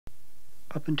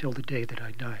Up until the day that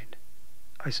I died,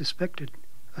 I suspected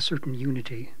a certain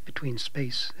unity between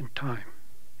space and time,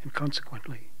 and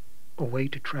consequently, a way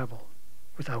to travel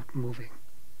without moving.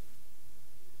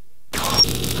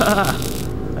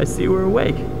 Ha! I see we're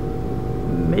awake.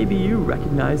 Maybe you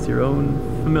recognize your own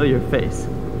familiar face.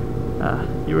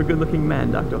 You're a good-looking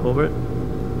man, Dr. Holbert.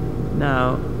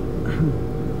 Now,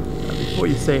 before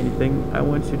you say anything, I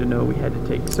want you to know we had to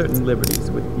take certain liberties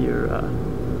with your,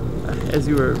 as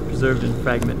you were preserved in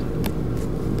fragment.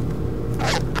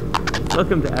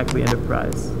 Welcome to Ackley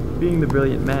Enterprise. Being the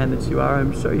brilliant man that you are,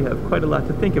 I'm sure you have quite a lot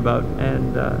to think about,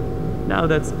 and now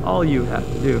that's all you have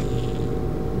to do.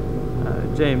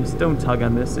 James, don't tug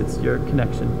on this, it's your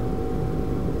connection.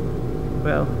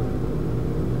 Well,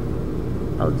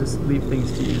 I'll just leave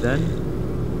things to you then.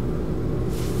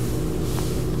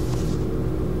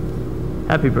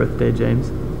 Happy birthday, James.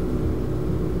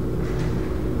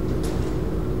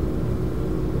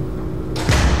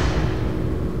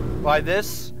 By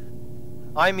this,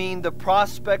 I mean the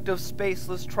prospect of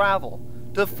spaceless travel,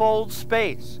 to fold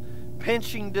space,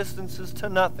 pinching distances to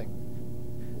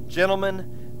nothing.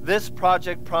 Gentlemen, this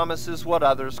project promises what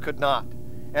others could not,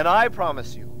 and I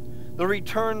promise you, the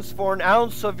returns for an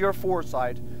ounce of your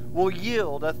foresight will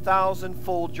yield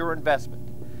 1,000-fold your investment.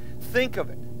 Think of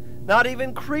it. Not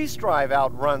even crease drive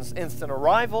outruns instant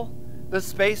arrival. The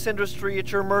space industry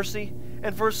at your mercy,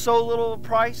 and for so little a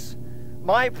price.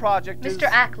 My project is... Mr.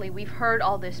 Ackley, we've heard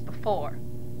all this before.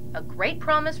 A great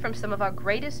promise from some of our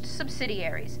greatest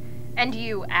subsidiaries, and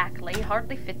you, Ackley,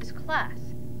 hardly fit this class.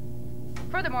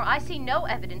 Furthermore, I see no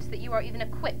evidence that you are even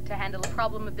equipped to handle a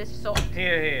problem of this sort.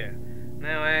 Here, here.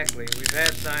 Now, Ackley, we've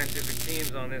had scientific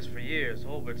teams on this for years,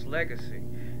 Holbert's legacy.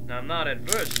 Now, I'm not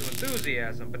adverse to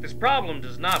enthusiasm, but this problem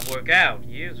does not work out.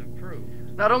 Years have proved.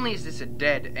 Not only is this a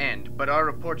dead end, but our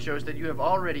report shows that you have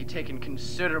already taken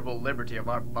considerable liberty of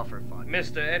our buffer fund.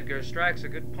 Mr. Edgar strikes a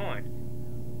good point.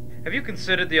 Have you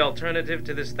considered the alternative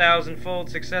to this 1,000-fold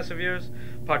success of yours,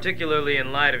 particularly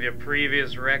in light of your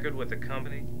previous record with the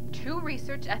company? 2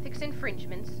 research ethics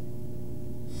infringements,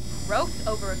 gross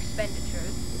over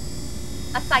expenditures,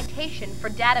 a citation for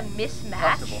data mismatch,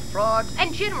 possible fraud,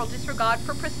 and general disregard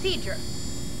for procedure.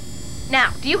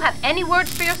 Now, do you have any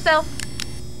words for yourself?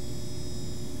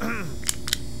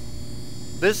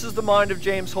 This is the mind of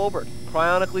James Holbert,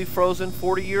 cryonically frozen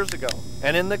 40 years ago,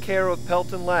 and in the care of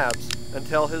Pelton Labs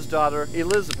until his daughter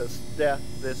Elizabeth's death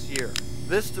this year.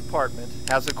 This department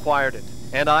has acquired it,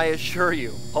 and I assure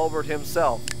you, Holbert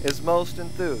himself is most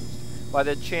enthused by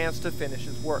the chance to finish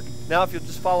his work. Now, if you'll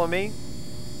just follow me.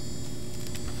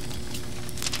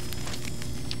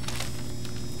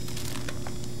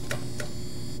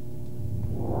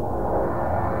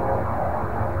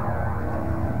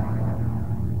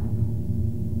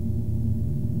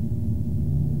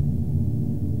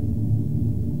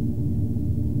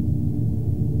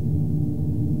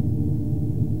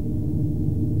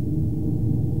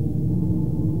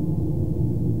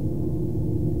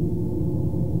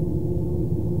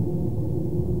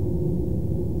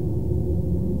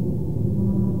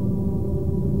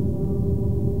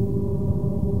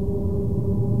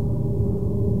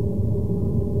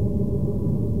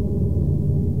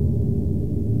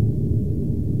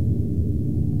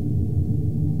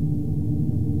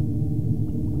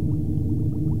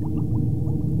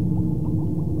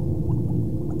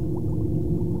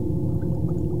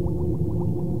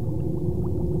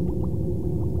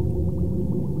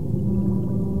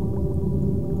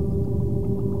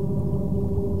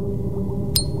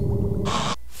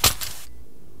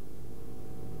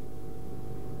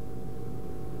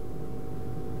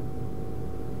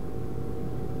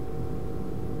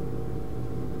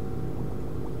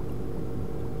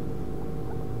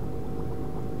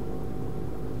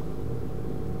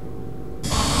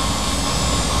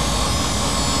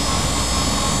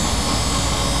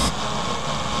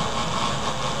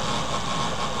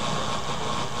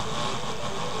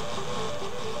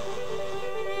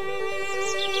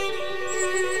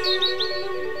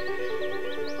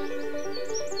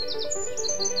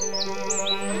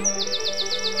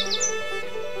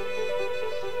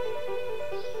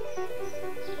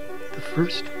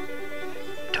 First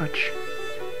touch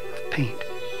of paint.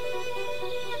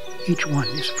 Each one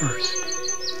is first,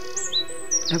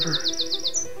 never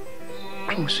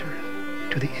closer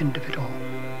to the end of it all.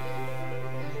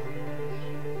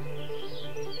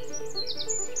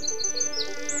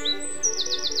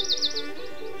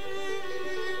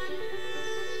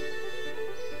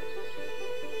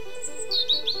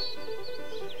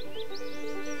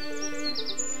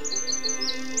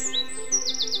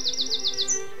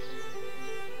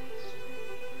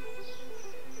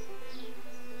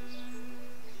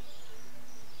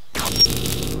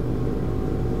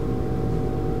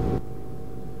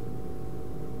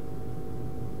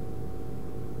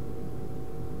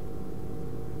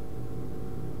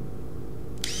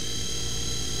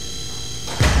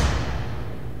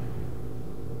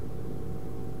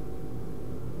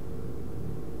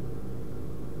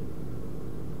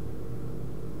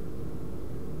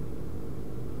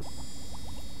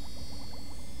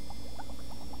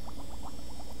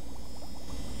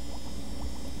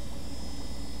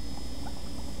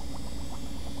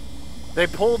 They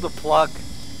pulled the plug.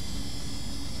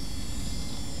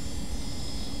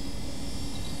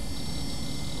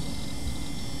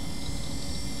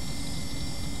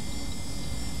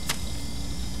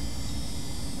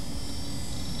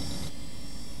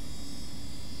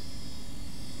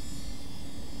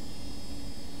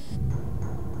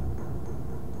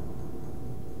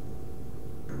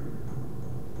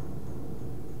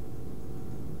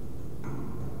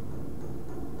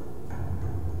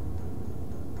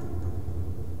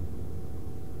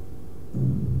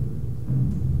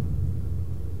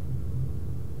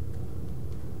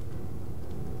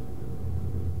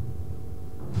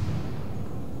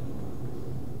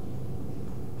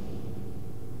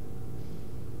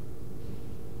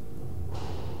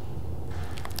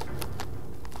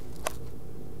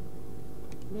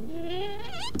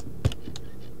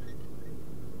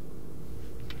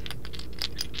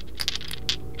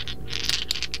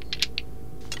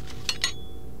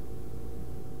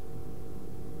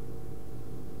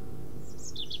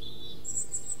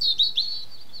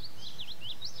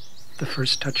 The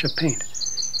first touch of paint.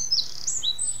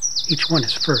 Each one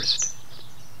is first.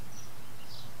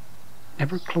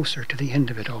 Never closer to the end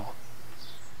of it all.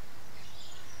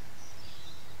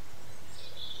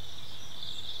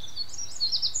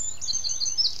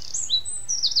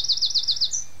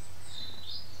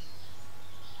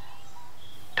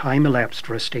 Time elapsed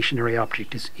for a stationary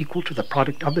object is equal to the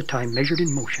product of the time measured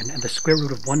in motion and the square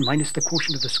root of 1 minus the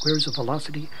quotient of the squares of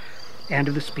velocity and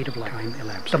of the speed of light. Time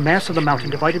elapsed. The mass of the mountain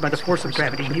divided by the force of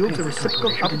gravity yields a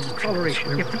reciprocal of its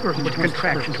acceleration if the Earth were to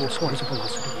contract into a point of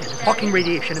velocity. Hawking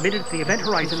radiation emitted to the event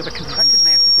horizon of a contracted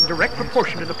mass is in direct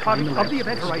proportion to the product of the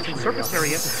event horizon surface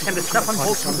area and the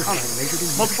Stefan-Boltzmann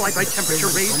constant, multiplied by temperature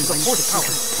raised to the fourth power.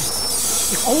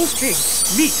 If all things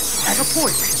meet at a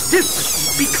point,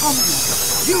 this becomes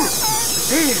zero.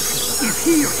 There is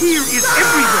here is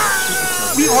everywhere.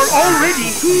 We are already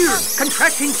here,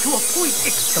 contracting to a point,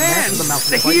 expand.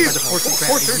 The here by the force of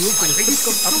gravity yields the radius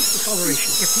of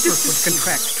acceleration. If this would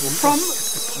contract to a from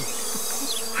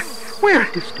where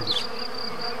distance?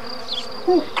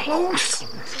 Oh, close,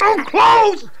 so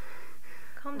close.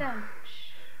 Calm down.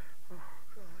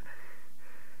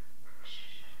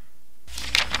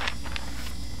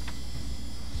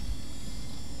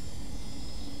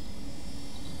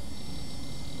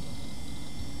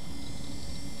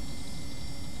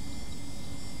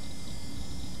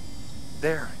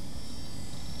 There.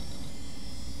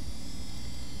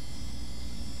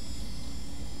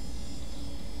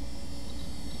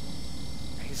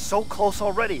 He's so close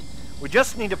already. We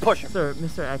just need to push him. Sir,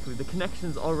 Mr. Ackley, the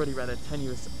connection's already rather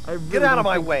tenuous. I really Get out of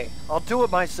don't my think... way. I'll do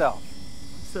it myself.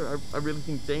 Sir, I really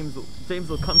think James will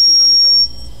come to it on his own.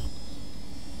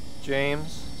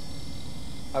 James,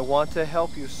 I want to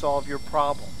help you solve your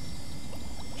problem.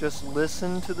 Just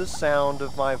listen to the sound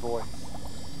of my voice.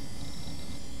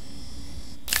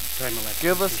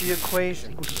 Give us the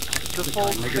equation to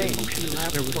fold space. James,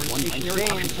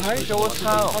 show us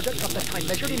how. Product of the time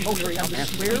measured in motion and the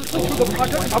square through the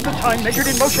product of the time measured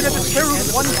in motion and the square root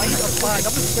of 1 minus the pi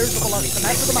of the squares of velocity. The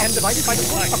mass of the man divided by the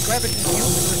force of gravity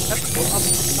yields the reciprocal of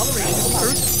the acceleration of the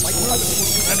Earth by the force of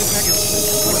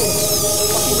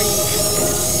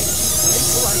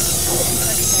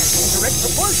gravity. Direct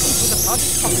proportion to the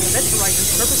product of the event horizon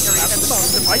surface area and the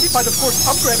mountain divided by the force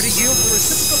of gravity yields the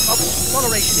reciprocal of its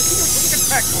acceleration. If you were to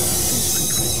contract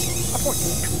a point.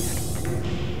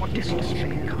 What distance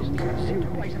may come? Zero.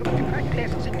 The contract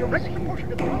passes in direct proportion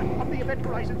to the product of the event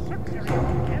horizon surface area.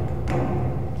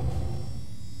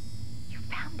 You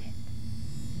found it.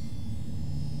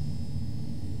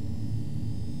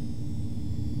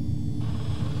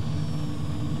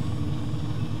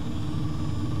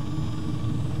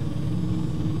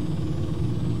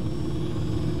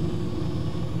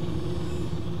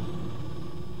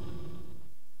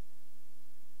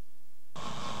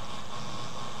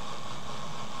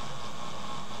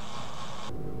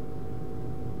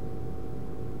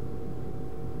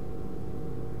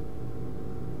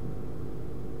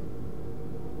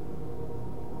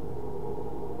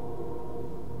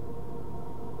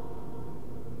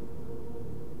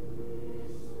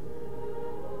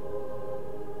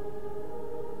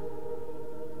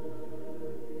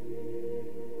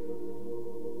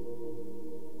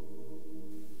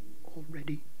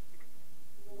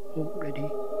 Already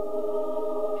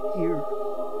here,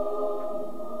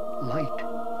 light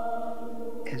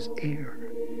as air.